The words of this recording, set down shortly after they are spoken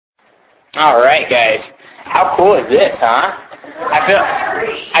All right, guys. How cool is this, huh?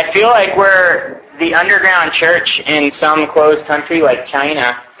 I feel like we're the underground church in some closed country like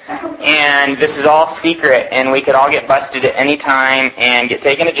China, and this is all secret, and we could all get busted at any time and get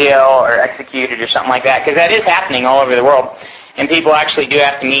taken to jail or executed or something like that, because that is happening all over the world, and people actually do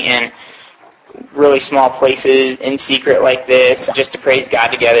have to meet in really small places in secret like this just to praise God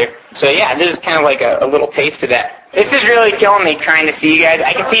together. So yeah, this is kind of like a little taste of that. This is really killing me trying to see you guys.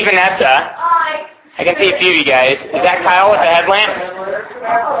 I can see Vanessa. I can see a few of you guys. Is that Kyle with the headlamp?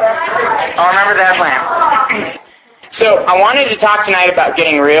 Oh, remember the headlamp. So I wanted to talk tonight about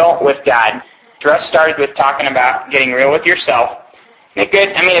getting real with God. Russ started with talking about getting real with yourself. Isn't it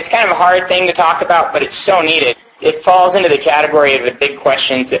good? I mean, it's kind of a hard thing to talk about, but it's so needed. It falls into the category of the big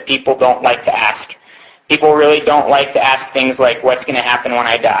questions that people don't like to ask. People really don't like to ask things like, what's going to happen when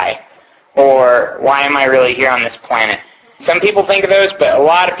I die? Or, why am I really here on this planet? Some people think of those, but a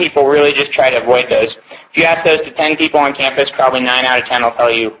lot of people really just try to avoid those. If you ask those to 10 people on campus, probably 9 out of 10 will tell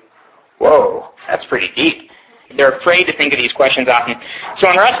you, whoa, that's pretty deep. They're afraid to think of these questions often. So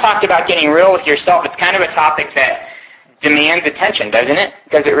when Russ talked about getting real with yourself, it's kind of a topic that demands attention, doesn't it?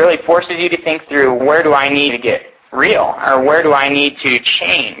 Because it really forces you to think through, where do I need to get real? Or where do I need to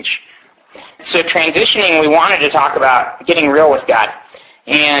change? So transitioning, we wanted to talk about getting real with God.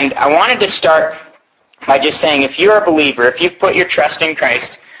 And I wanted to start by just saying, if you're a believer, if you've put your trust in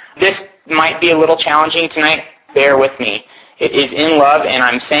Christ, this might be a little challenging tonight. Bear with me. It is in love, and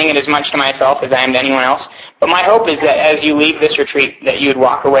I'm saying it as much to myself as I am to anyone else. But my hope is that as you leave this retreat, that you would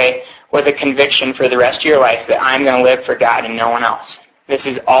walk away with a conviction for the rest of your life that I'm going to live for God and no one else. This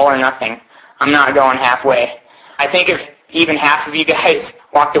is all or nothing. I'm not going halfway. I think if even half of you guys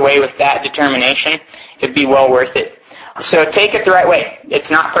walked away with that determination, it'd be well worth it. So take it the right way.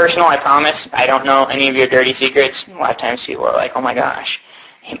 It's not personal, I promise. I don't know any of your dirty secrets. A lot of times people are like, oh my gosh,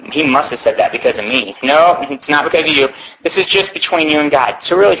 he must have said that because of me. No, it's not because of you. This is just between you and God.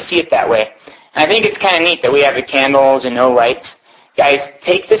 So really see it that way. And I think it's kind of neat that we have the candles and no lights. Guys,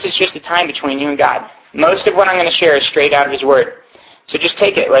 take this as just a time between you and God. Most of what I'm going to share is straight out of His Word. So just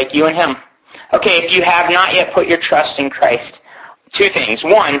take it like you and Him. Okay, if you have not yet put your trust in Christ, 2 things.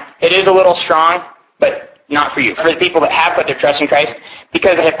 1, it is a little strong, but not for you. For the people that have put their trust in Christ,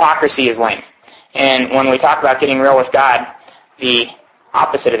 because hypocrisy is lame. And when we talk about getting real with God, the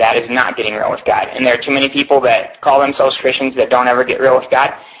opposite of that is not getting real with God. And there are too many people that call themselves Christians that don't ever get real with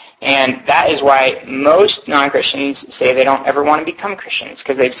God. And that is why most non-Christians say they don't ever want to become Christians,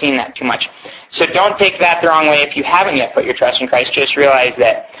 because they've seen that too much. So don't take that the wrong way. If you haven't yet put your trust in Christ, just realize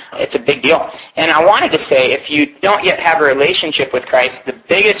that it's a big deal. And I wanted to say, if you don't yet have a relationship with Christ, the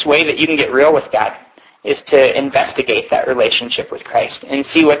biggest way that you can get real with God is to investigate that relationship with Christ and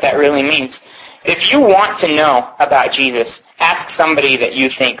see what that really means. If you want to know about Jesus, ask somebody that you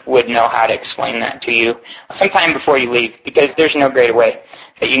think would know how to explain that to you sometime before you leave, because there's no greater way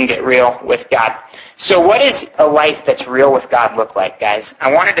that you can get real with God. So what does a life that's real with God look like, guys?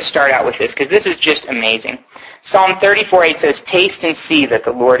 I wanted to start out with this because this is just amazing. Psalm 34:8 says, taste and see that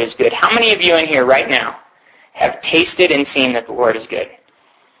the Lord is good. How many of you in here right now have tasted and seen that the Lord is good?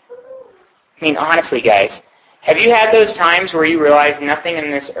 I mean, honestly, guys, have you had those times where you realize nothing in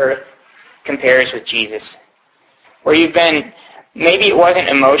this earth compares with Jesus? Where you've been, maybe it wasn't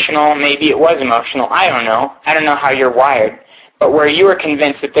emotional, maybe it was emotional, I don't know. I don't know how you're wired. But where you were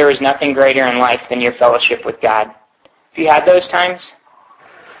convinced that there was nothing greater in life than your fellowship with God. Have you had those times?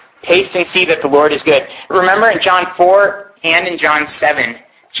 Taste and see that the Lord is good. Remember in John 4 and in John 7,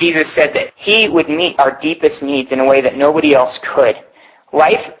 Jesus said that He would meet our deepest needs in a way that nobody else could.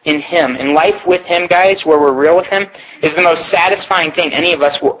 Life in Him, and life with Him, guys, where we're real with Him, is the most satisfying thing any of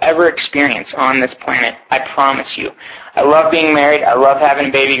us will ever experience on this planet. I promise you. I love being married. I love having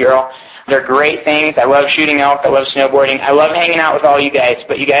a baby girl. They're great things. I love shooting elk. I love snowboarding. I love hanging out with all you guys.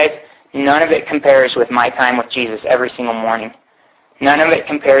 But you guys, none of it compares with my time with Jesus every single morning. None of it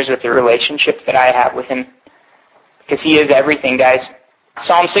compares with the relationship that I have with Him. Because He is everything, guys.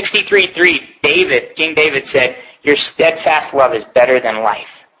 Psalm 63:3, King David said, your steadfast love is better than life.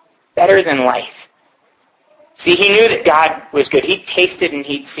 Better than life. See, he knew that God was good. He tasted and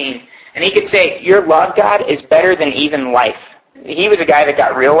he'd seen. And he could say, your love, God, is better than even life. He was a guy that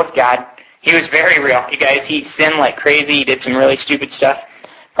got real with God. He was very real. You guys, he sinned like crazy. He did some really stupid stuff.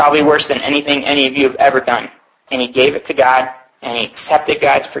 Probably worse than anything any of you have ever done. And he gave it to God, and he accepted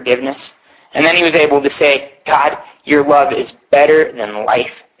God's forgiveness. And then he was able to say, God, your love is better than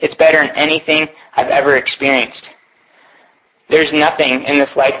life. It's better than anything I've ever experienced. There's nothing in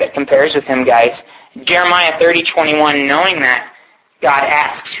this life that compares with Him, guys. Jeremiah 30:21, knowing that, God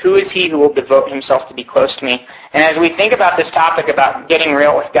asks, who is he who will devote himself to be close to me? And as we think about this topic about getting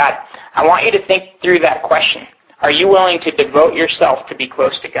real with God, I want you to think through that question. Are you willing to devote yourself to be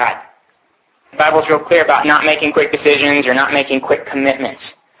close to God? The Bible's real clear about not making quick decisions or not making quick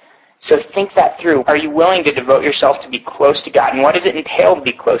commitments. So think that through. Are you willing to devote yourself to be close to God? And what does it entail to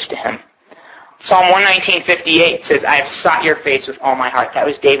be close to Him? Psalm 119:58 says, I have sought your face with all my heart. That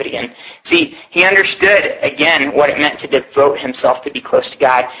was David again. See, he understood, again, what it meant to devote himself to be close to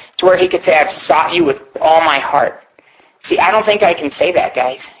God, to where he could say, I've sought you with all my heart. See, I don't think I can say that,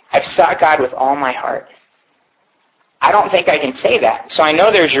 guys. I've sought God with all my heart. I don't think I can say that. So I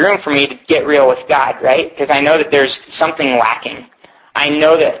know there's room for me to get real with God, right? Because I know that there's something lacking. I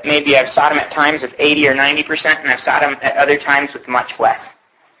know that maybe I've sought Him at times with 80 or 90%, and I've sought Him at other times with much less.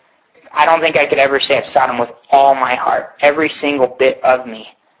 I don't think I could ever say I've sought Him with all my heart, every single bit of me.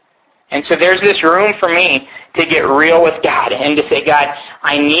 And so there's this room for me to get real with God and to say, God,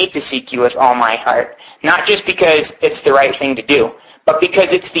 I need to seek you with all my heart. Not just because it's the right thing to do, but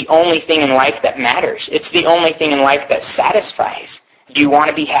because it's the only thing in life that matters. It's the only thing in life that satisfies. Do you want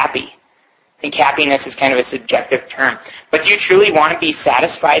to be happy? I think happiness is kind of a subjective term. But do you truly want to be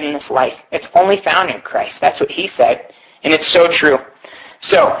satisfied in this life? It's only found in Christ. That's what He said. And it's so true.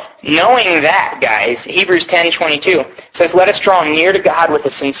 So, knowing that, guys, Hebrews 10:22 says, let us draw near to God with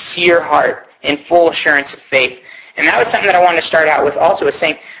a sincere heart in full assurance of faith. And that was something that I wanted to start out with also, is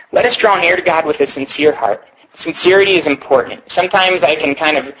saying, let us draw near to God with a sincere heart. Sincerity is important. Sometimes I can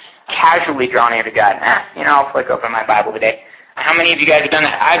kind of casually draw near to God. I'll flick open my Bible today. How many of you guys have done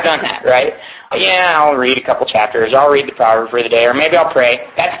that? I've done that, right? Yeah, I'll read a couple chapters. I'll read the proverb for the day, or maybe I'll pray.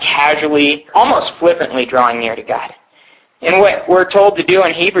 That's casually, almost flippantly drawing near to God. And what we're told to do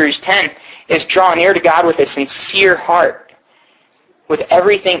in Hebrews 10 is draw near to God with a sincere heart, with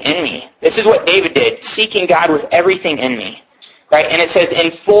everything in me. This is what David did, seeking God with everything in me. Right? And it says,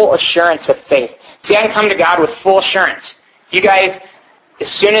 in full assurance of faith. See, I can come to God with full assurance. You guys, as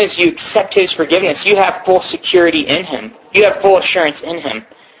soon as you accept His forgiveness, you have full security in Him. You have full assurance in Him.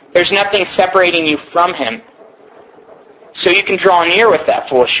 There's nothing separating you from Him. So you can draw near with that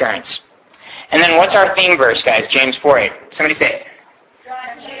full assurance. And then what's our theme verse, guys? James 4:8. Somebody say it.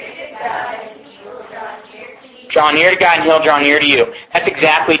 Draw near to God and He will draw near to you. Draw near to God and He'll draw near to you. That's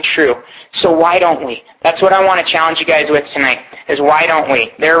exactly true. So why don't we? That's what I want to challenge you guys with tonight, is why don't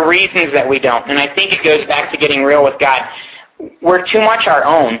we? There are reasons that we don't. And I think it goes back to getting real with God. We're too much our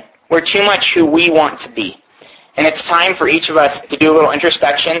own. We're too much who we want to be. And it's time for each of us to do a little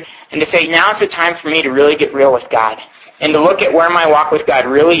introspection and to say, now's the time for me to really get real with God. And to look at where my walk with God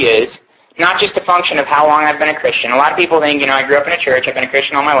really is, not just a function of how long I've been a Christian. A lot of people think, I grew up in a church, I've been a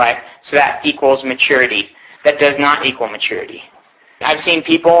Christian all my life, so that equals maturity. That does not equal maturity. I've seen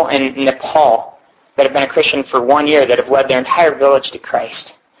people in Nepal that have been a Christian for 1 year that have led their entire village to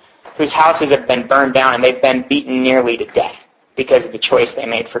Christ, whose houses have been burned down and they've been beaten nearly to death because of the choice they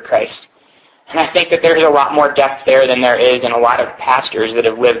made for Christ. And I think that there's a lot more depth there than there is in a lot of pastors that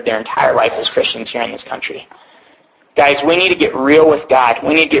have lived their entire life as Christians here in this country. Guys, we need to get real with God.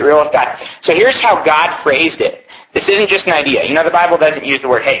 We need to get real with God. So here's how God phrased it. This isn't just an idea. The Bible doesn't use the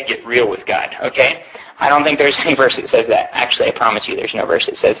word, hey, get real with God, okay? I don't think there's any verse that says that. Actually, I promise you there's no verse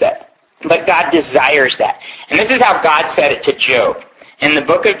that says that. But God desires that. And this is how God said it to Job. In the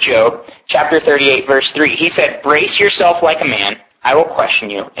book of Job, chapter 38, verse 3, He said, brace yourself like a man. I will question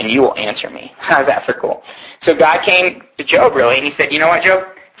you, and you will answer me. How's that for cool? So God came to Job, really, and He said, you know what, Job?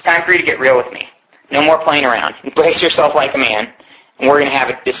 It's time for you to get real with me. No more playing around. Brace yourself like a man, and we're going to have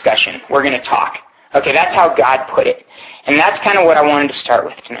a discussion. We're going to talk. Okay, that's how God put it. And that's kind of what I wanted to start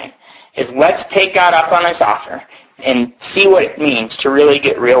with tonight, is let's take God up on His offer and see what it means to really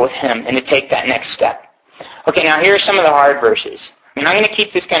get real with Him and to take that next step. Okay, now here are some of the hard verses. And I'm going to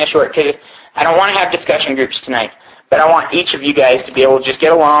keep this kind of short because I don't want to have discussion groups tonight, but I want each of you guys to be able to just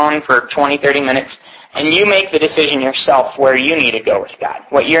get alone for 20, 30 minutes, and you make the decision yourself where you need to go with God,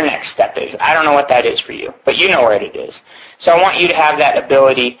 what your next step is. I don't know what that is for you, but you know where it is. So I want you to have that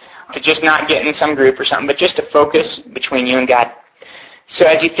ability to just not get in some group or something, but just to focus between you and God. So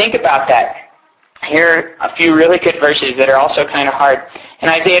as you think about that, here are a few really good verses that are also kind of hard. In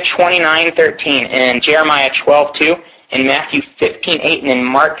Isaiah 29:13, and Jeremiah 12:2, in Matthew 15:8, and in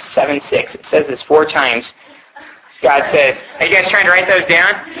Mark 7:6, it says this 4 times. God says, are you guys trying to write those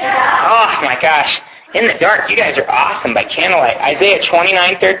down? Yeah. Oh my gosh. In the dark, you guys are awesome by candlelight. Isaiah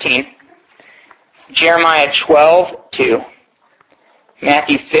 29:13, Jeremiah 12:2,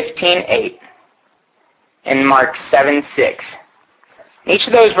 Matthew 15:8, and Mark 7:6. Each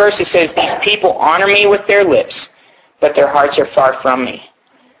of those verses says, these people honor me with their lips, but their hearts are far from me.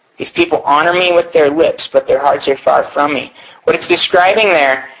 These people honor me with their lips, but their hearts are far from me. What it's describing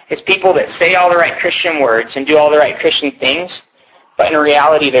there is people that say all the right Christian words and do all the right Christian things, but in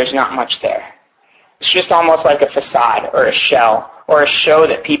reality there's not much there. It's just almost like a facade or a shell or a show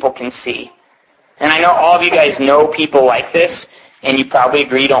that people can see. And I know all of you guys know people like this, and you probably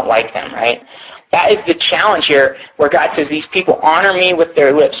agree you don't like them, right? That is the challenge here, where God says these people honor me with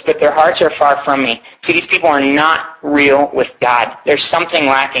their lips, but their hearts are far from me. See, these people are not real with God. There's something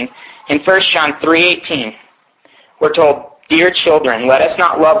lacking. In 1 John 3:18, we're told, "Dear children, let us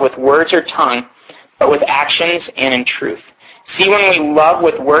not love with words or tongue, but with actions and in truth." See, when we love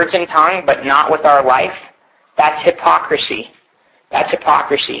with words and tongue, but not with our life, that's hypocrisy. That's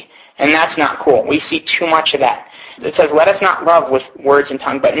hypocrisy. And that's not cool. We see too much of that. It says, let us not love with words and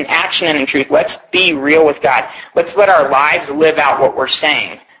tongue, but in action and in truth. Let's be real with God. Let's let our lives live out what we're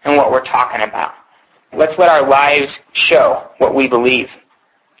saying and what we're talking about. Let's let our lives show what we believe.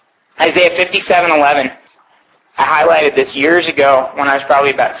 Isaiah 57:11. I highlighted this years ago when I was probably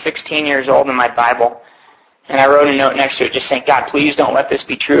about 16 years old in my Bible. And I wrote a note next to it just saying, God, please don't let this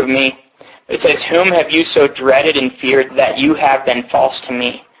be true of me. It says, whom have you so dreaded and feared that you have been false to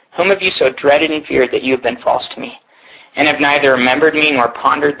me? Whom have you so dreaded and feared that you have been false to me? And have neither remembered me nor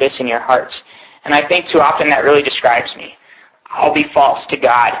pondered this in your hearts. And I think too often that really describes me. I'll be false to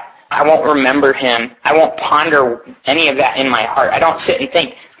God. I won't remember Him. I won't ponder any of that in my heart. I don't sit and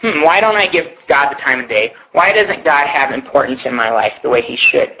think, why don't I give God the time of day? Why doesn't God have importance in my life the way He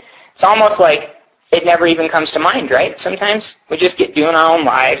should? It's almost like it never even comes to mind, right? Sometimes we just get doing our own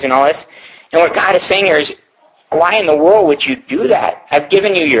lives and all this. And what God is saying here is, why in the world would you do that? I've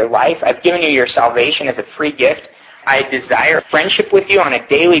given you your life. I've given you your salvation as a free gift. I desire friendship with you on a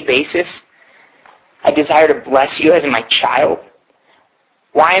daily basis. I desire to bless you as my child.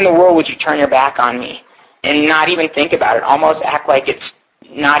 Why in the world would you turn your back on me and not even think about it, almost act like it's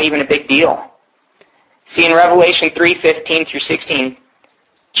not even a big deal? See, in Revelation 3:15 through 16,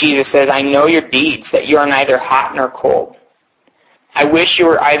 Jesus says, I know your deeds, that you are neither hot nor cold. I wish you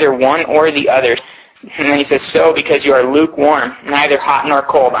were either one or the other. And then he says, so because you are lukewarm, neither hot nor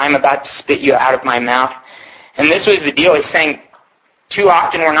cold, I'm about to spit you out of my mouth. And this was the deal. He's saying, too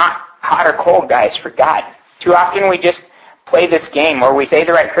often we're not hot or cold, guys, for God. Too often we just play this game where we say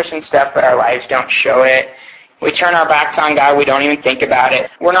the right Christian stuff, but our lives don't show it. We turn our backs on God. We don't even think about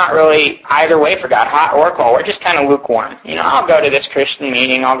it. We're not really either way for God, hot or cold. We're just kind of lukewarm. You know, I'll go to this Christian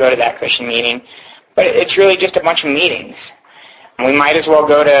meeting. I'll go to that Christian meeting. But it's really just a bunch of meetings. We might as well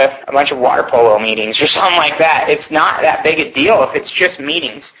go to a bunch of water polo meetings or something like that. It's not that big a deal if it's just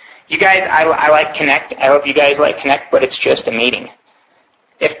meetings. You guys, I like Connect. I hope you guys like Connect, but it's just a meeting.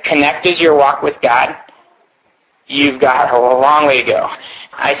 If Connect is your walk with God, you've got a long way to go.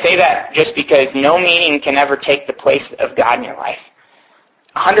 I say that just because no meeting can ever take the place of God in your life.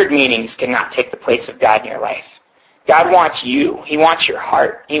 100 meetings cannot take the place of God in your life. God wants you. He wants your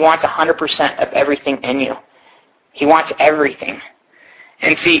heart. He wants 100% of everything in you. He wants everything.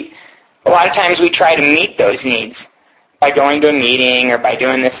 And see, a lot of times we try to meet those needs by going to a meeting or by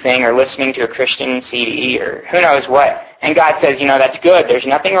doing this thing or listening to a Christian CD or who knows what. And God says, you know, that's good. There's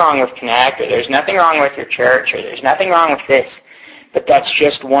nothing wrong with Connect, or there's nothing wrong with your church, or there's nothing wrong with this. But that's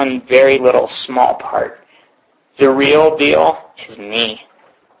just one very little small part. The real deal is me.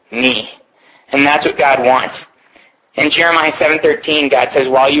 Me. And that's what God wants. In Jeremiah 7:13, God says,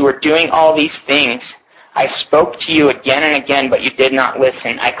 while you were doing all these things, I spoke to you again and again, but you did not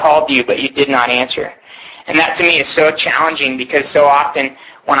listen. I called you, but you did not answer. And that to me is so challenging, because so often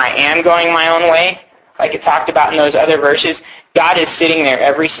when I am going my own way, like it talked about in those other verses, God is sitting there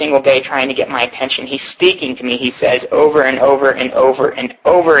every single day trying to get my attention. He's speaking to me, he says, over and over and over and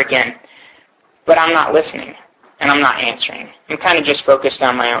over again. But I'm not listening, and I'm not answering. I'm kind of just focused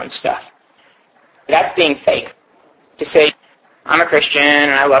on my own stuff. That's being fake. To say, I'm a Christian,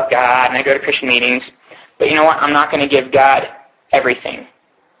 and I love God, and I go to Christian meetings, but you know what? I'm not going to give God everything.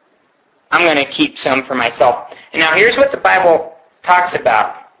 I'm going to keep some for myself. And now here's what the Bible talks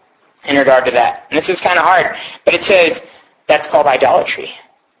about in regard to that. And this is kind of hard, but it says that's called idolatry.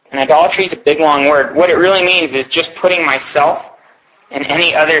 And idolatry is a big, long word. What it really means is just putting myself and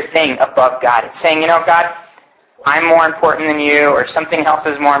any other thing above God. It's saying, you know, God, I'm more important than you, or something else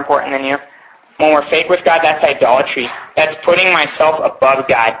is more important than you. When we're fake with God, that's idolatry. That's putting myself above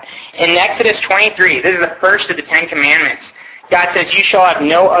God. In Exodus 23, this is the first of the 10 Commandments. God says, you shall have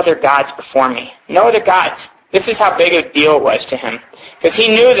no other gods before me. No other gods. This is how big a deal it was to him. Because he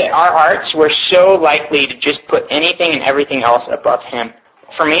knew that our hearts were so likely to just put anything and everything else above him.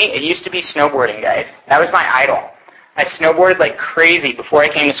 For me, it used to be snowboarding, guys. That was my idol. I snowboarded like crazy before I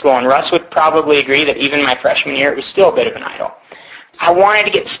came to school, and Russ would probably agree that even my freshman year, it was still a bit of an idol. I wanted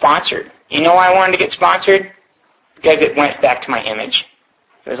to get sponsored. You know why I wanted to get sponsored? Because it went back to my image.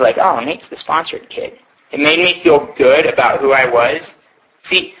 It was like, oh, Nate's the sponsored kid. It made me feel good about who I was.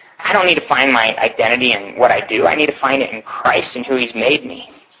 See, I don't need to find my identity in what I do. I need to find it in Christ and who He's made me.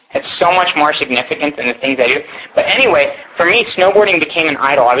 It's so much more significant than the things I do. But anyway, for me, snowboarding became an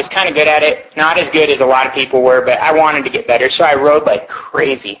idol. I was kind of good at it. Not as good as a lot of people were, but I wanted to get better, so I rode like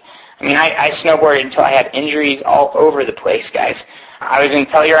crazy. I mean, I snowboarded until I had injuries all over the place, guys. I was in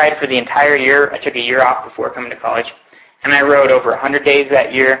Telluride for the entire year. I took a year off before coming to college, and I rode over 100 days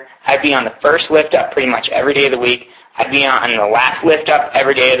that year. I'd be on the first lift up pretty much every day of the week. I'd be on the last lift up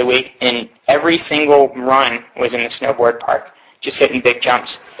every day of the week, and every single run was in the snowboard park, just hitting big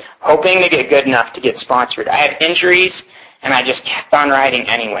jumps, hoping to get good enough to get sponsored. I had injuries, and I just kept on riding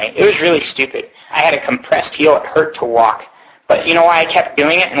anyway. It was really stupid. I had a compressed heel. It hurt to walk. But you know why I kept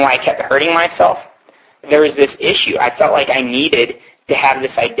doing it and why I kept hurting myself? There was this issue. I felt like I needed to have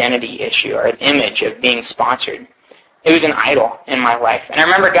this identity issue or image of being sponsored. It was an idol in my life. And I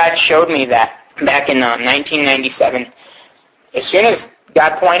remember God showed me that back in 1997. As soon as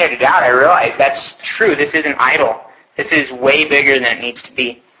God pointed it out, I realized that's true. This is an idol. This is way bigger than it needs to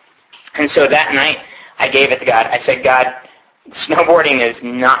be. And so that night, I gave it to God. I said, God, snowboarding is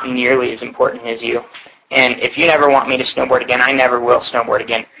not nearly as important as you. And if you never want me to snowboard again, I never will snowboard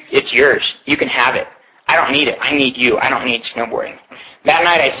again. It's yours. You can have it. I don't need it. I need you. I don't need snowboarding. That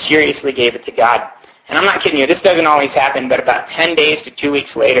night, I seriously gave it to God. And I'm not kidding you. This doesn't always happen, but about 10 days to 2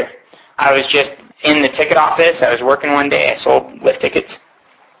 weeks later, I was just in the ticket office. I was working one day. I sold lift tickets.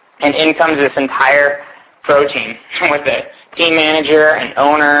 And in comes this entire pro team with a team manager and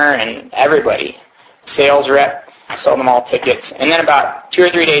owner and everybody, sales rep. I sold them all tickets. And then about 2 or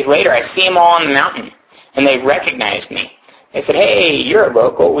 3 days later, I see them all on the mountain, and they recognized me. They said, hey, you're a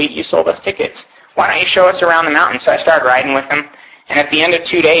local. You sold us tickets. Why don't you show us around the mountain? So I started riding with them. And at the end of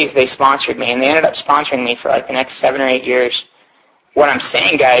 2 days, they sponsored me, and they ended up sponsoring me for like the next 7 or 8 years. What I'm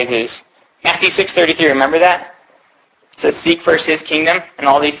saying, guys, is Matthew 6:33, remember that? It says, seek first His kingdom, and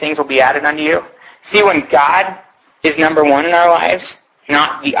all these things will be added unto you. See, when God is number one in our lives,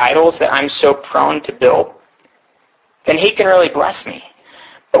 not the idols that I'm so prone to build, then He can really bless me.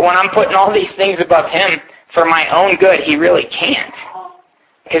 But when I'm putting all these things above Him for my own good, He really can't.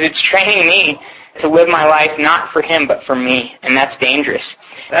 Because it's training me to live my life not for Him, but for me. And that's dangerous.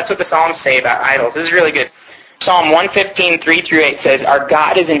 That's what the Psalms say about idols. This is really good. Psalm 115, 3-8 says, our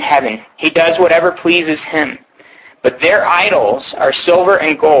God is in heaven. He does whatever pleases Him. But their idols are silver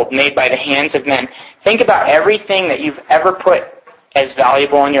and gold made by the hands of men. Think about everything that you've ever put as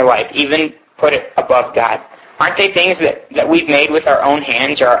valuable in your life, even put it above God. Aren't they things that we've made with our own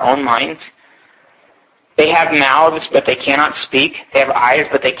hands or our own minds? They have mouths, but they cannot speak. They have eyes,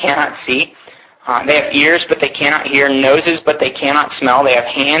 but they cannot see. They have ears, but they cannot hear. Noses, but they cannot smell. They have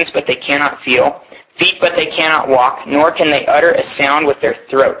hands, but they cannot feel. Feet, but they cannot walk. Nor can they utter a sound with their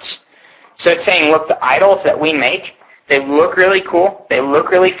throats. So it's saying, look, the idols that we make, they look really cool. They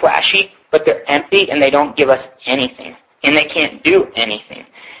look really flashy, but they're empty and they don't give us anything. And they can't do anything.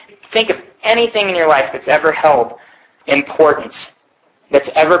 Think of anything in your life that's ever held importance, that's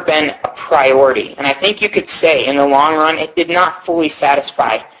ever been a priority. And I think you could say, in the long run, it did not fully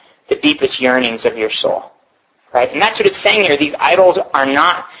satisfy the deepest yearnings of your soul. Right? And that's what it's saying here. These idols are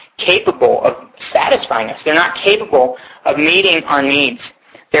not capable of satisfying us. They're not capable of meeting our needs.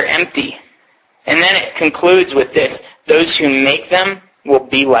 They're empty. And then it concludes with this, those who make them will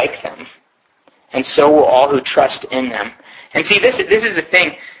be like them. And so will all who trust in them. And see, this is the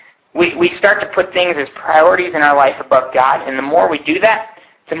thing. We start to put things as priorities in our life above God, and the more we do that,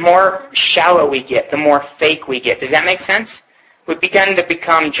 the more shallow we get, the more fake we get. Does that make sense? We've begun to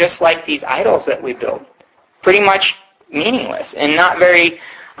become just like these idols that we build. Pretty much meaningless and not very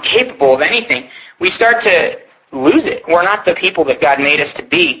capable of anything. We start to lose it. We're not the people that God made us to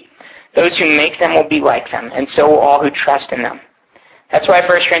be. Those who make them will be like them, and so will all who trust in them. That's why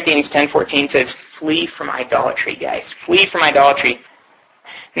 1 Corinthians 10:14 says, flee from idolatry, guys. Flee from idolatry.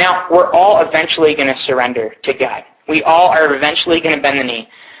 Now, we're all eventually going to surrender to God. We all are eventually going to bend the knee.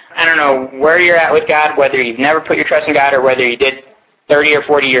 I don't know where you're at with God, whether you've never put your trust in God or whether you did 30 or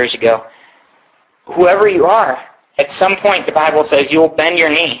 40 years ago. Whoever you are, at some point the Bible says you'll bend your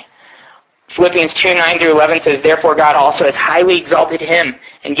knee. Philippians 2:9-11 says, therefore God also has highly exalted Him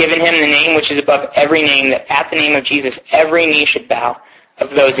and given Him the name which is above every name, that at the name of Jesus every knee should bow, of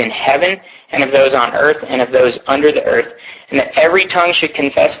those in heaven and of those on earth and of those under the earth, and that every tongue should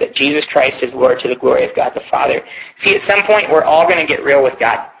confess that Jesus Christ is Lord, to the glory of God the Father. See, at some point we're all going to get real with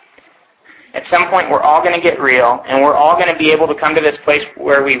God. At some point we're all going to get real, and we're all going to be able to come to this place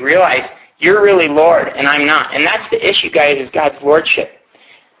where we realize you're really Lord and I'm not. And that's the issue, guys, is God's lordship.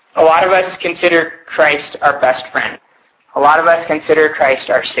 A lot of us consider Christ our best friend. A lot of us consider Christ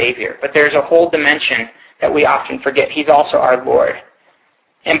our Savior. But there's a whole dimension that we often forget. He's also our Lord.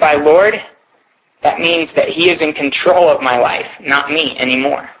 And by Lord, that means that he is in control of my life, not me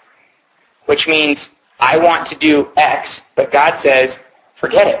anymore. Which means I want to do X, but God says,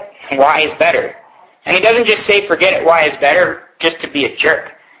 forget it. Y is better. And he doesn't just say forget it, Y is better, just to be a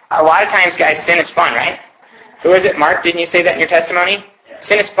jerk. A lot of times, guys, sin is fun, right? Who is it? Mark, didn't you say that in your testimony?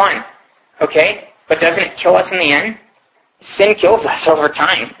 Sin is fun. Okay? But doesn't it kill us in the end? Sin kills us over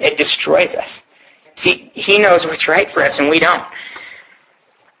time. It destroys us. See, he knows what's right for us and we don't.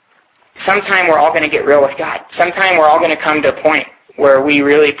 Sometime we're all going to get real with God. Sometime we're all going to come to a point where we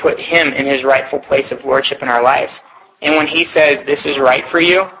really put him in his rightful place of lordship in our lives. And when he says this is right for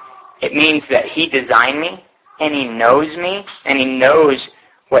you, it means that he designed me and he knows me and he knows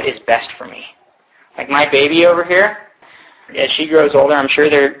what is best for me. Like my baby over here, as she grows older, I'm sure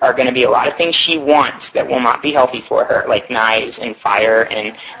there are going to be a lot of things she wants that will not be healthy for her, like knives and fire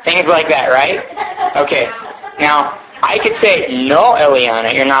and things like that, right? Okay. Now, I could say, no,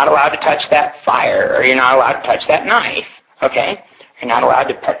 Eliana, you're not allowed to touch that fire, or you're not allowed to touch that knife, okay? You're not allowed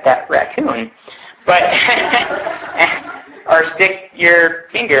to pet that raccoon. But, or stick your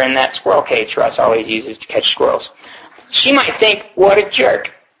finger in that squirrel cage Russ always uses to catch squirrels. She might think, what a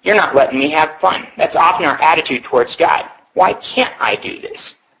jerk. You're not letting me have fun. That's often our attitude towards God. Why can't I do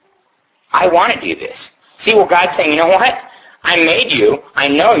this? I want to do this. See, well, God's saying, you know what? I made you, I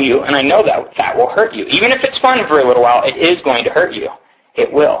know you, and I know that that will hurt you. Even if it's fun for a little while, it is going to hurt you.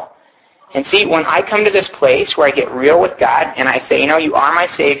 It will. And see, when I come to this place where I get real with God and I say, you know, you are my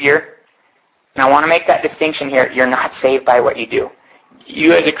Savior, and I want to make that distinction here, you're not saved by what you do.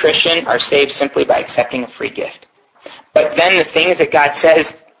 You as a Christian are saved simply by accepting a free gift. But then the things that God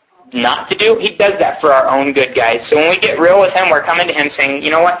says not to do, he does that for our own good, guys. So when we get real with him, we're coming to him saying, you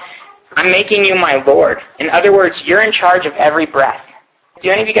know what? I'm making you my Lord. In other words, you're in charge of every breath. Do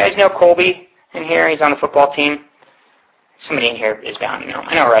any of you guys know Colby in here? He's on the football team. Somebody in here is bound to know him.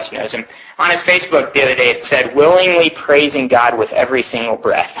 I know Russ knows him. On his Facebook the other day, it said, willingly praising God with every single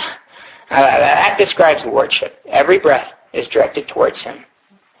breath. That describes lordship. Every breath is directed towards him.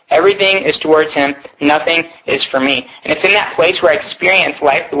 Everything is towards him. Nothing is for me. And it's in that place where I experience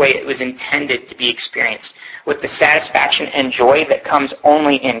life the way it was intended to be experienced, with the satisfaction and joy that comes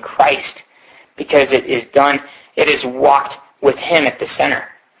only in Christ, because it is done, it is walked with him at the center.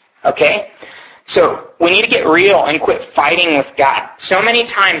 Okay? So we need to get real and quit fighting with God. So many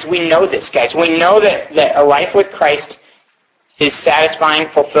times we know this, guys. We know that a life with Christ is satisfying,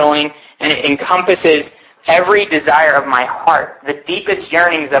 fulfilling, and it encompasses every desire of my heart. The deepest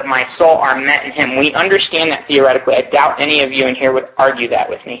yearnings of my soul are met in him. We understand that theoretically. I doubt any of you in here would argue that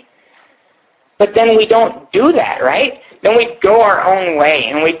with me. But then we don't do that, right? Then we go our own way,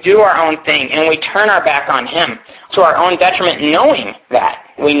 and we do our own thing, and we turn our back on him to our own detriment, knowing that.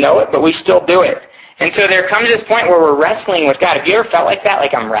 We know it, but we still do it. And so there comes this point where we're wrestling with God. Have you ever felt like that,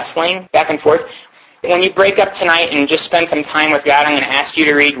 like I'm wrestling back and forth? When you break up tonight and just spend some time with God, I'm going to ask you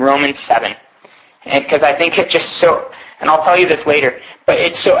to read Romans 7. Because I think it just so, and I'll tell you this later, but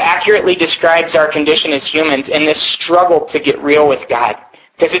it so accurately describes our condition as humans and this struggle to get real with God.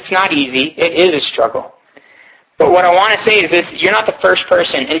 Because it's not easy. It is a struggle. But what I want to say is this, you're not the first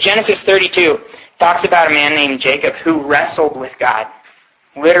person. In Genesis 32, talks about a man named Jacob who wrestled with God.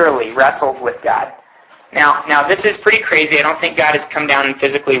 Literally wrestled with God. Now this is pretty crazy. I don't think God has come down and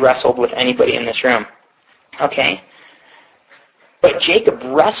physically wrestled with anybody in this room. Okay? But Jacob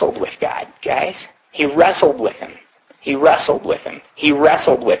wrestled with God, guys. He wrestled with him. He wrestled with him. He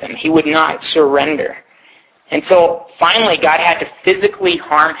wrestled with him. He would not surrender. Until finally God had to physically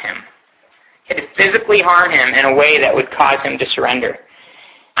harm him. He had to physically harm him in a way that would cause him to surrender.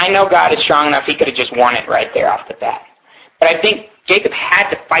 I know God is strong enough, he could have just won it right there off the bat. But I think Jacob had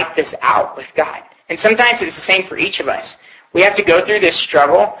to fight this out with God. And sometimes it's the same for each of us. We have to go through this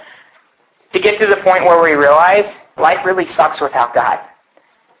struggle to get to the point where we realize life really sucks without God.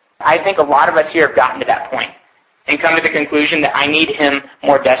 I think a lot of us here have gotten to that point and come to the conclusion that I need him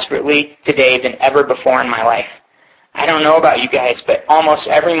more desperately today than ever before in my life. I don't know about you guys, but almost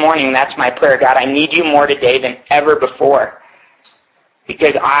every morning that's my prayer. God, I need you more today than ever before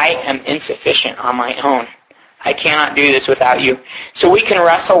because I am insufficient on my own. I cannot do this without you. So we can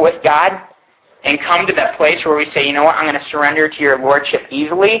wrestle with God and come to that place where we say, you know what, I'm going to surrender to your lordship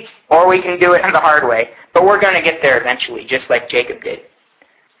easily, or we can do it in the hard way. But we're going to get there eventually, just like Jacob did.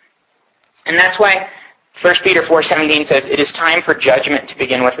 And that's why 1 Peter 4:17 says, it is time for judgment to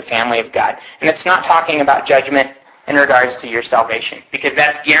begin with the family of God. And it's not talking about judgment in regards to your salvation, because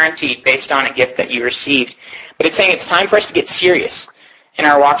that's guaranteed based on a gift that you received. But it's saying it's time for us to get serious in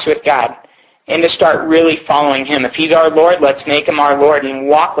our walks with God and to start really following him. If he's our Lord, let's make him our Lord and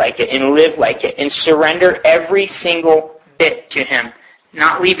walk like it and live like it and surrender every single bit to him,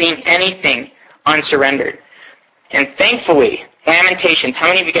 not leaving anything unsurrendered. And thankfully, Lamentations, how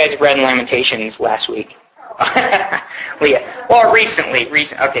many of you guys have read Lamentations last week? Leah. Well, recently.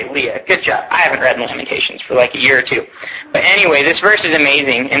 Okay, Leah, good job. I haven't read Lamentations for like a year or two. But anyway, this verse is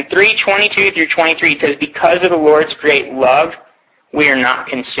amazing. In 3:22 through 23, it says, because of the Lord's great love, we are not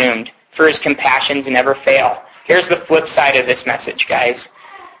consumed, for his compassions never fail. Here's the flip side of this message, guys.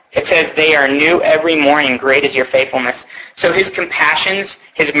 It says, they are new every morning, great is your faithfulness. So his compassions,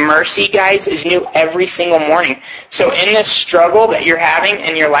 his mercy, guys, is new every single morning. So in this struggle that you're having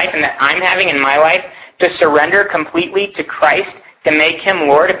in your life and that I'm having in my life, to surrender completely to Christ, to make him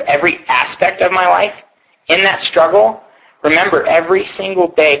Lord of every aspect of my life, in that struggle, remember, every single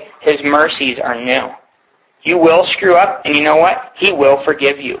day, his mercies are new. You will screw up, and you know what? He will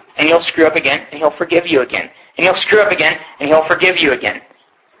forgive you. And you'll screw up again, and he'll forgive you again. And you'll screw up again, and he'll forgive you again.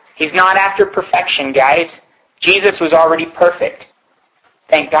 He's not after perfection, guys. Jesus was already perfect.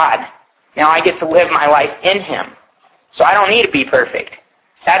 Thank God. Now I get to live my life in him. So I don't need to be perfect.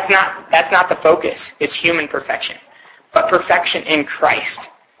 That's not the focus. It's human perfection. But perfection in Christ,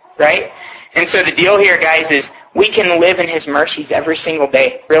 right? And so the deal here, guys, is we can live in his mercies every single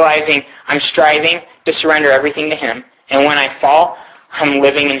day, realizing I'm striving to surrender everything to him. And when I fall, I'm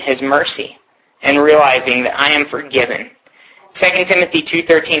living in his mercy and realizing that I am forgiven. 2 Timothy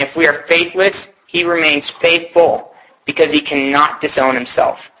 2:13, if we are faithless, he remains faithful because he cannot disown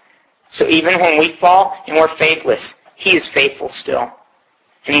himself. So even when we fall and we're faithless, he is faithful still.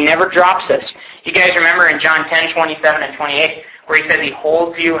 And he never drops us. You guys remember in John 10:27 and 28, where he says he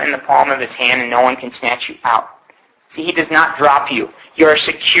holds you in the palm of his hand and no one can snatch you out. See, he does not drop you. You are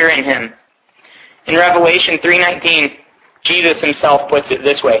secure in him. In Revelation 3:19, Jesus himself puts it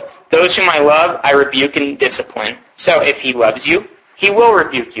this way, those whom I love, I rebuke and discipline. So if he loves you, he will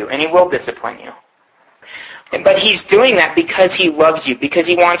rebuke you and he will discipline you. But he's doing that because he loves you, because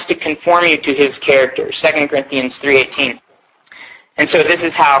he wants to conform you to his character. 2 Corinthians 3:18. And so this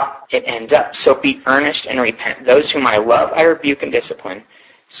is how it ends up. So be earnest and repent. Those whom I love, I rebuke and discipline.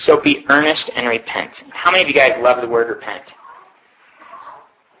 So be earnest and repent. How many of you guys love the word repent?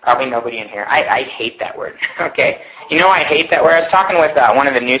 Probably nobody in here. I hate that word, okay? You know I hate that word? I was talking with one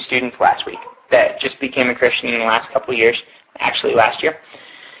of the new students last week that just became a Christian in the last couple of years, actually last year.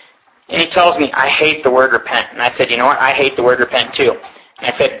 And he tells me, I hate the word repent. And I said, you know what? I hate the word repent too. And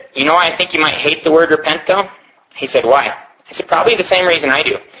I said, you know why I think you might hate the word repent though? He said, why? I said, probably the same reason I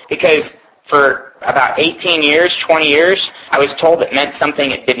do. Because for about 18 years, 20 years, I was told it meant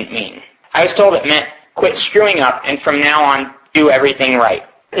something it didn't mean. I was told it meant quit screwing up and from now on, do everything right.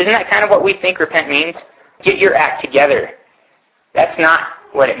 Isn't that kind of what we think repent means? Get your act together. That's not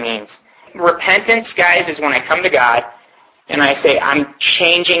what it means. Repentance, guys, is when I come to God and I say, I'm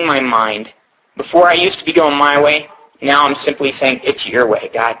changing my mind. Before I used to be going my way, now I'm simply saying, it's your way,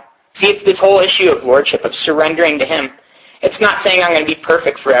 God. See, it's this whole issue of lordship, of surrendering to him. It's not saying I'm going to be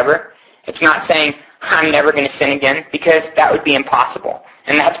perfect forever. It's not saying I'm never going to sin again, because that would be impossible.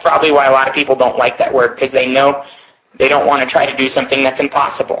 And that's probably why a lot of people don't like that word, because they know they don't want to try to do something that's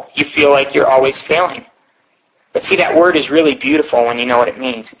impossible. You feel like you're always failing. But see, that word is really beautiful when you know what it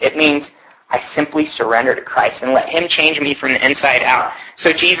means. It means I simply surrender to Christ and let him change me from the inside out.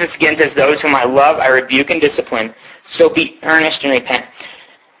 So Jesus again says, those whom I love, I rebuke and discipline. So be earnest and repent.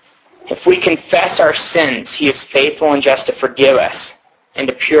 If we confess our sins, he is faithful and just to forgive us and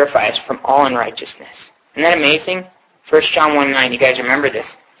to purify us from all unrighteousness. Isn't that amazing? 1 John 1:9, you guys remember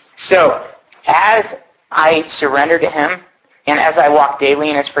this. So, as I surrender to him and as I walk daily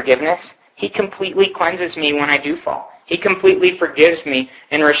in his forgiveness, he completely cleanses me when I do fall. He completely forgives me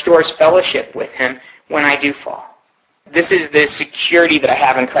and restores fellowship with him when I do fall. This is the security that I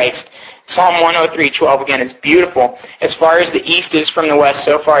have in Christ. Psalm 103:12 again is beautiful. As far as the east is from the west,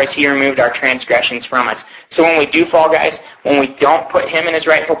 so far as he removed our transgressions from us. So when we do fall, guys, when we don't put him in his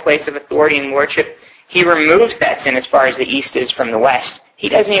rightful place of authority and lordship, he removes that sin as far as the east is from the west. He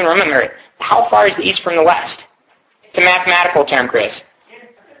doesn't even remember it. How far is the east from the west? It's a mathematical term, Chris.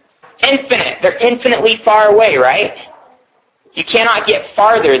 Infinite. They're infinitely far away, right? You cannot get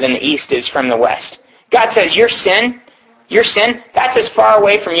farther than the east is from the west. God says, your sin, that's as far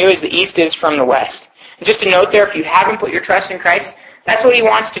away from you as the east is from the west. And just a note there, if you haven't put your trust in Christ, that's what he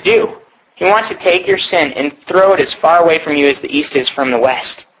wants to do. He wants to take your sin and throw it as far away from you as the east is from the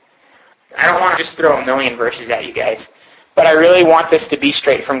west. I don't want to just throw a million verses at you guys, but I really want this to be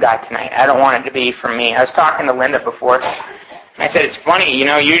straight from God tonight. I don't want it to be from me. I was talking to Linda before, and I said, it's funny,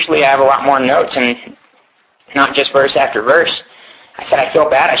 usually I have a lot more notes and not just verse after verse. I said, I feel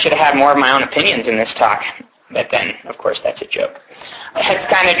bad. I should have had more of my own opinions in this talk. But then, of course, that's a joke. It's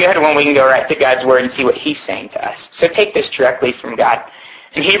kind of good when we can go right to God's Word and see what He's saying to us. So take this directly from God.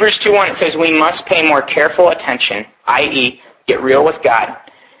 In Hebrews 2:1, it says, we must pay more careful attention, i.e., get real with God,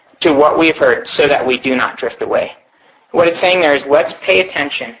 to what we've heard so that we do not drift away. What it's saying there is, let's pay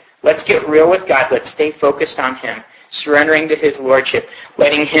attention. Let's get real with God. Let's stay focused on Him, surrendering to His Lordship,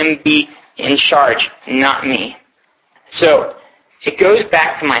 letting Him be in charge, not me. So it goes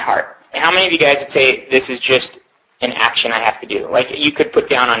back to my heart. How many of you guys would say this is just an action I have to do? Like you could put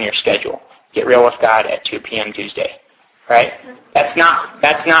down on your schedule, get real with God at 2 p.m. Tuesday, right? That's not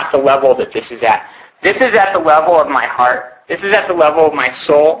the level that this is at. This is at the level of my heart. This is at the level of my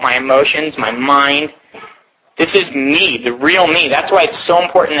soul, my emotions, my mind. This is me, the real me. That's why it's so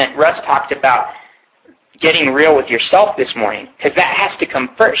important that Russ talked about getting real with yourself this morning, because that has to come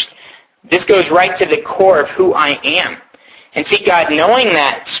first. This goes right to the core of who I am. And see, God, knowing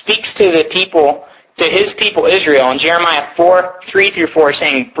that, speaks to the people, to His people Israel in Jeremiah 4:3-4,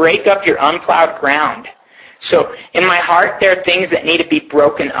 saying, break up your unplowed ground. So in my heart, there are things that need to be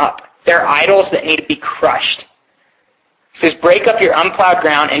broken up. There are idols that need to be crushed. It says, break up your unplowed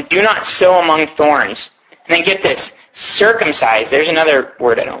ground and do not sow among thorns. And then get this, circumcise. There's another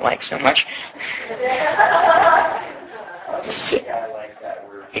word I don't like so much.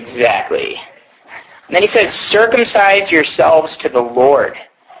 Exactly. And then he says, circumcise yourselves to the Lord.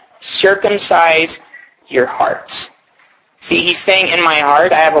 Circumcise your hearts. See, he's saying in my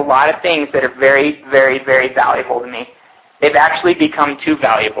heart, I have a lot of things that are very, very, very valuable to me. They've actually become too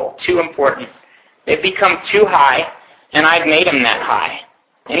valuable, too important. They've become too high, and I've made them that high.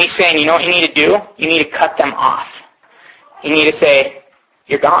 And he's saying, you know what you need to do? You need to cut them off. You need to say,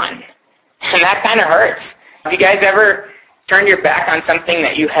 you're gone. And that kind of hurts. Have you guys ever turned your back on something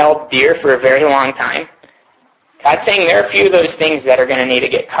that you held dear for a very long time? God's saying there are a few of those things that are going to need to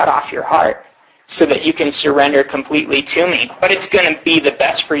get cut off your heart so that you can surrender completely to me. But it's going to be the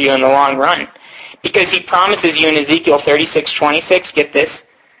best for you in the long run. Because He promises you in Ezekiel 36:26, get this,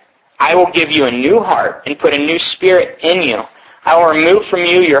 I will give you a new heart and put a new spirit in you. I will remove from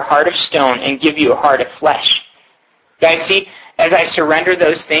you your heart of stone and give you a heart of flesh. Guys, see, as I surrender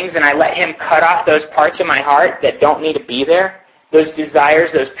those things and I let Him cut off those parts of my heart that don't need to be there, those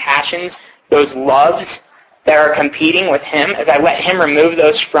desires, those passions, those loves that are competing with Him, as I let Him remove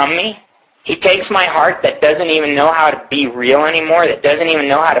those from me, He takes my heart that doesn't even know how to be real anymore, that doesn't even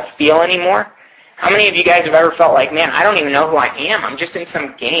know how to feel anymore. How many of you guys have ever felt like, man, I don't even know who I am. I'm just in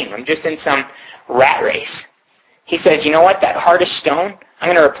some game. I'm just in some rat race. He says, you know what? That heart of stone,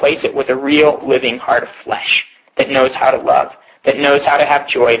 I'm going to replace it with a real living heart of flesh that knows how to love, that knows how to have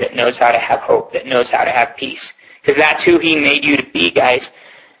joy, that knows how to have hope, that knows how to have peace. Because that's who He made you to be, guys.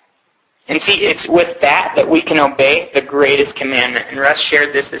 And see, it's with that that we can obey the greatest commandment. And Russ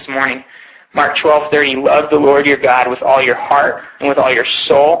shared this morning. Mark 12:30, love the Lord your God with all your heart and with all your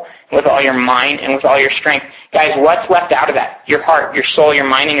soul, and with all your mind and with all your strength. Guys, what's left out of that? Your heart, your soul, your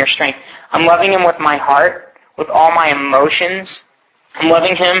mind, and your strength. I'm loving Him with my heart, with all my emotions. I'm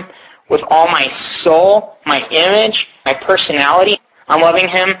loving Him with all my soul, my image, my personality. I'm loving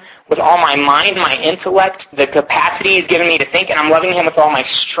Him with all my mind, my intellect, the capacity He's given me to think, and I'm loving Him with all my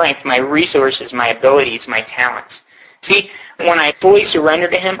strength, my resources, my abilities, my talents. See, when I fully surrender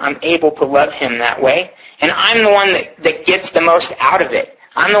to Him, I'm able to love Him that way, and I'm the one that gets the most out of it.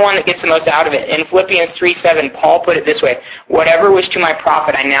 I'm the one that gets the most out of it. In Philippians 3:7, Paul put it this way, whatever was to my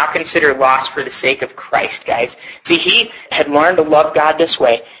profit, I now consider loss for the sake of Christ, guys. See, he had learned to love God this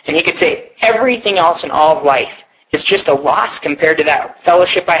way, and he could say everything else in all of life is just a loss compared to that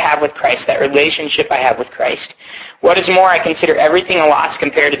fellowship I have with Christ, that relationship I have with Christ. What is more, I consider everything a loss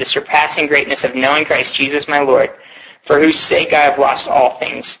compared to the surpassing greatness of knowing Christ Jesus my Lord, for whose sake I have lost all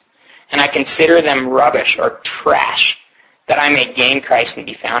things, and I consider them rubbish or trash, that I may gain Christ and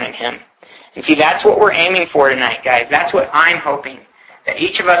be found in Him. And see, that's what we're aiming for tonight, guys. That's what I'm hoping, that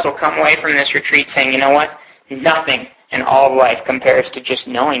each of us will come away from this retreat saying, you know what? Nothing in all of life compares to just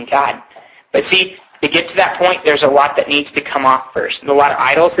knowing God. But see, to get to that point, there's a lot that needs to come off first. A lot of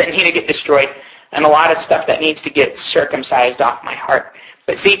idols that need to get destroyed, and a lot of stuff that needs to get circumcised off my heart.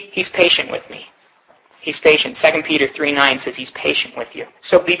 But see, He's patient with me. He's patient. 2 Peter 3:9 says He's patient with you.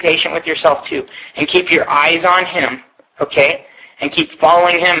 So be patient with yourself too. And keep your eyes on Him, okay? And keep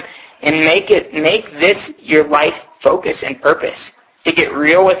following Him. And make this your life focus and purpose. To get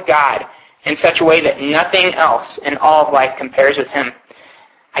real with God in such a way that nothing else in all of life compares with Him.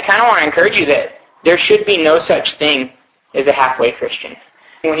 I kind of want to encourage you that there should be no such thing as a halfway Christian.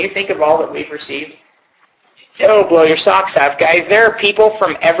 When you think of all that we've received, it'll blow your socks off, guys. There are people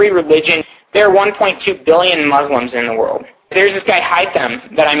from every religion. There are 1.2 billion Muslims in the world. There's this guy,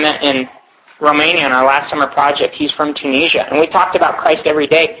 Haitham, that I met in Romania on our last summer project. He's from Tunisia, and we talked about Christ every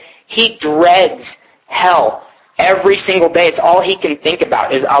day. He dreads hell every single day. It's all he can think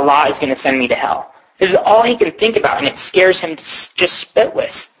about is Allah is going to send me to hell. This is all he can think about, and it scares him just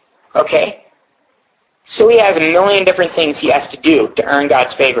spitless. Okay? So he has a million different things he has to do to earn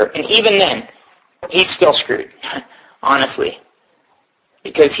God's favor. And even then, he's still screwed, honestly,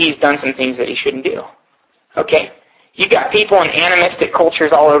 because he's done some things that he shouldn't do. Okay? You've got people in animistic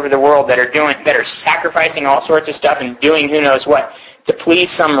cultures all over the world that are sacrificing all sorts of stuff and doing who knows what to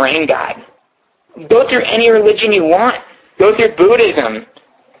please some rain god. Go through any religion you want. Go through Buddhism.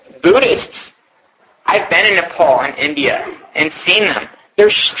 Buddhists. I've been in Nepal and India and seen them. They're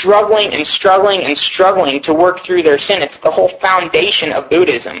struggling and struggling and struggling to work through their sin. It's the whole foundation of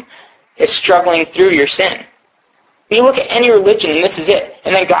Buddhism, is struggling through your sin. You look at any religion and this is it.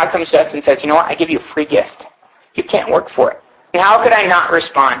 And then God comes to us and says, you know what, I give you a free gift. You can't work for it. And how could I not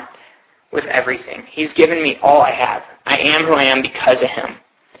respond with everything? He's given me all I have. I am who I am because of him.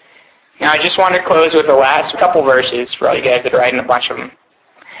 Now I just want to close with the last couple verses for all you guys that are writing a bunch of them.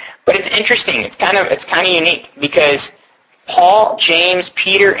 But it's interesting. It's kind of unique because Paul, James,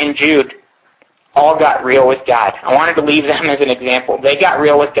 Peter, and Jude all got real with God. I wanted to leave them as an example. They got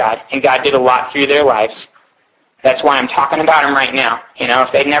real with God, and God did a lot through their lives. That's why I'm talking about them right now. You know,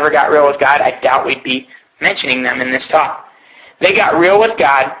 if they never got real with God, I doubt we'd be mentioning them in this talk. They got real with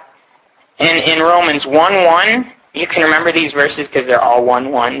God, and in Romans 1:1, you can remember these verses because they're all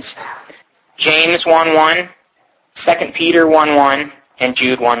 1:1s. James 1:1, 2 Peter 1:1, and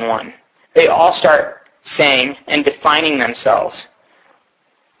Jude 1:1. They all start saying and defining themselves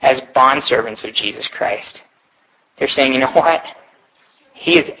as bondservants of Jesus Christ. They're saying, you know what?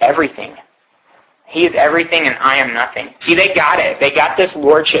 He is everything. He is everything and I am nothing. See, they got it. They got this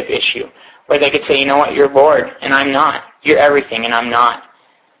lordship issue where they could say, you know what, you're Lord and I'm not. You're everything and I'm not.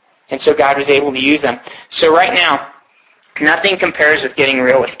 And so God was able to use them. So right now, nothing compares with getting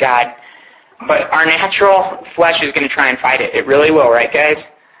real with God. But our natural flesh is going to try and fight it. It really will, right, guys?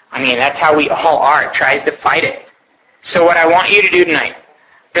 I mean, that's how we all are. It tries to fight it. So what I want you to do tonight,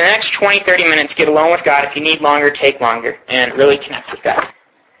 for the next 20, 30 minutes, get alone with God. If you need longer, take longer. And really connect with God.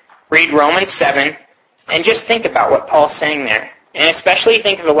 Read Romans 7, and just think about what Paul's saying there. And especially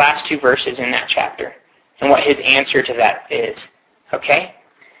think of the last two verses in that chapter, and what his answer to that is. Okay?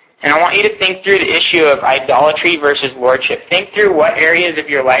 And I want you to think through the issue of idolatry versus lordship. Think through what areas of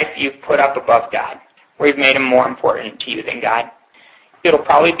your life you've put up above God, where you've made him more important to you than God. It'll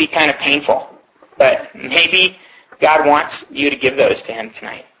probably be kind of painful, but maybe God wants you to give those to him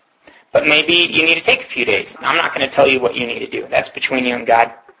tonight. But maybe you need to take a few days. I'm not going to tell you what you need to do. That's between you and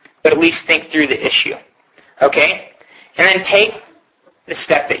God. But at least think through the issue. Okay? And then take the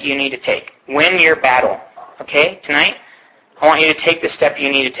step that you need to take. Win your battle. Okay? Tonight, I want you to take the step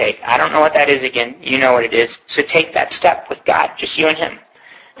you need to take. I don't know what that is again. You know what it is. So take that step with God, just you and him.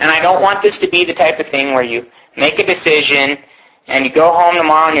 And I don't want this to be the type of thing where you make a decision and you go home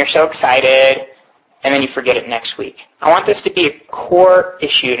tomorrow and you're so excited and then you forget it next week. I want this to be a core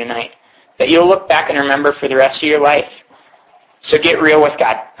issue tonight that you'll look back and remember for the rest of your life. So get real with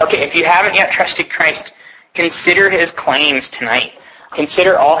God. Okay, if you haven't yet trusted Christ, consider his claims tonight.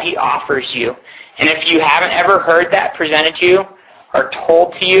 Consider all he offers you. And if you haven't ever heard that presented to you or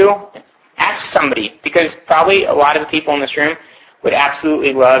told to you, ask somebody, because probably a lot of the people in this room would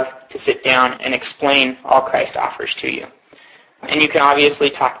absolutely love to sit down and explain all Christ offers to you. And you can obviously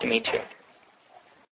talk to me too.